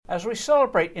As we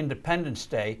celebrate Independence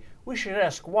Day, we should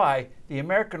ask why the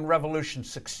American Revolution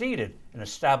succeeded in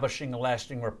establishing a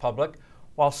lasting republic,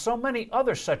 while so many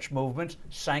other such movements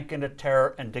sank into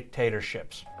terror and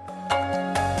dictatorships.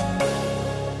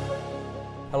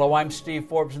 Hello, I'm Steve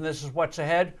Forbes, and this is What's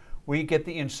Ahead, where you get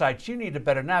the insights you need to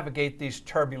better navigate these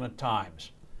turbulent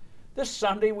times. This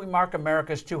Sunday, we mark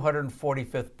America's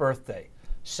 245th birthday.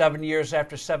 7 years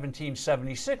after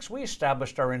 1776, we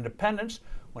established our independence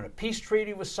when a peace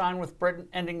treaty was signed with Britain,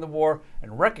 ending the war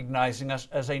and recognizing us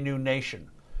as a new nation.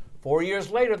 4 years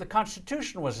later, the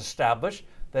Constitution was established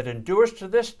that endures to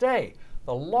this day,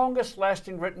 the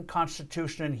longest-lasting written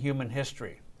constitution in human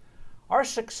history. Our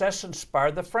success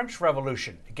inspired the French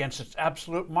Revolution against its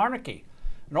absolute monarchy,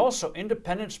 and also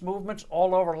independence movements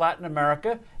all over Latin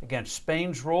America against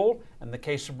Spain's rule, and in the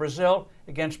case of Brazil,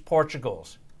 against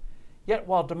Portugal's. Yet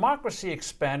while democracy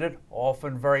expanded,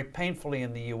 often very painfully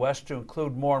in the U.S. to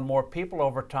include more and more people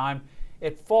over time,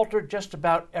 it faltered just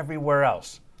about everywhere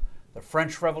else. The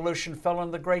French Revolution fell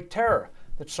in the Great Terror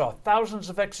that saw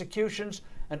thousands of executions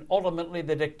and ultimately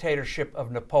the dictatorship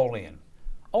of Napoleon.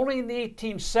 Only in the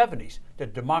 1870s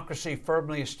did democracy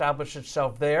firmly establish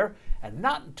itself there, and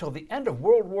not until the end of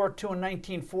World War II in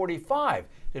 1945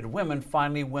 did women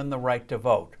finally win the right to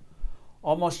vote.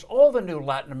 Almost all the new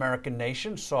Latin American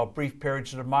nations saw brief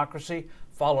periods of democracy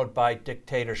followed by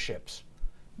dictatorships.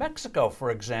 Mexico,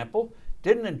 for example,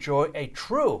 didn't enjoy a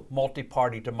true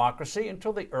multi-party democracy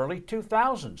until the early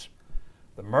 2000s.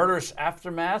 The murderous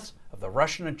aftermaths of the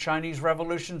Russian and Chinese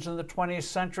revolutions in the 20th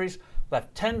centuries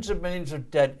left tens of millions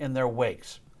of dead in their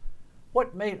wakes.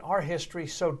 What made our history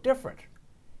so different?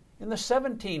 In the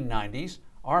 1790s,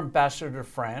 our ambassador to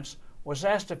France was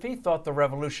asked if he thought the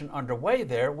revolution underway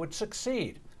there would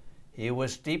succeed. He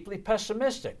was deeply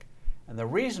pessimistic, and the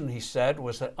reason, he said,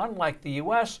 was that unlike the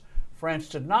U.S., France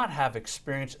did not have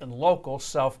experience in local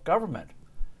self-government.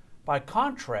 By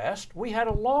contrast, we had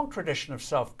a long tradition of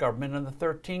self-government in the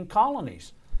 13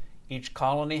 colonies. Each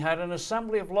colony had an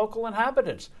assembly of local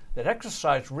inhabitants that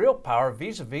exercised real power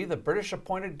vis-a-vis the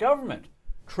British-appointed government.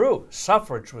 True,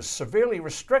 suffrage was severely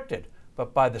restricted,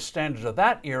 but by the standards of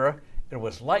that era, it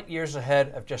was light years ahead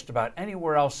of just about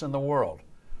anywhere else in the world.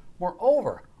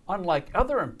 Moreover, unlike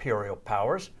other imperial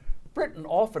powers, Britain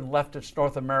often left its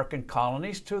North American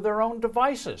colonies to their own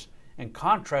devices, in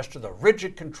contrast to the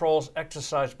rigid controls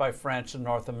exercised by France in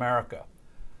North America.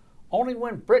 Only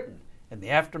when Britain, in the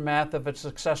aftermath of its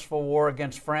successful war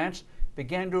against France,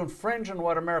 began to infringe on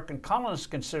what American colonists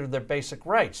considered their basic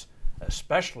rights,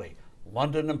 especially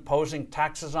London imposing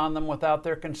taxes on them without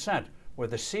their consent, were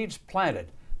the seeds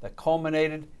planted that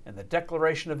culminated in the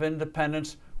Declaration of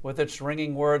Independence with its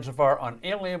ringing words of our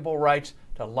unalienable rights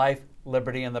to life,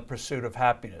 liberty, and the pursuit of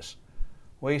happiness.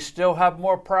 We still have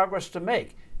more progress to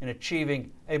make in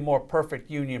achieving a more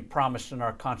perfect union promised in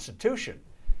our Constitution,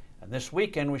 and this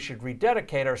weekend we should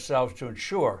rededicate ourselves to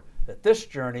ensure that this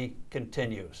journey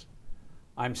continues.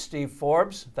 I'm Steve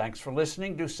Forbes. Thanks for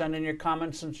listening. Do send in your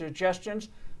comments and suggestions.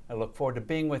 I look forward to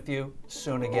being with you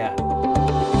soon again.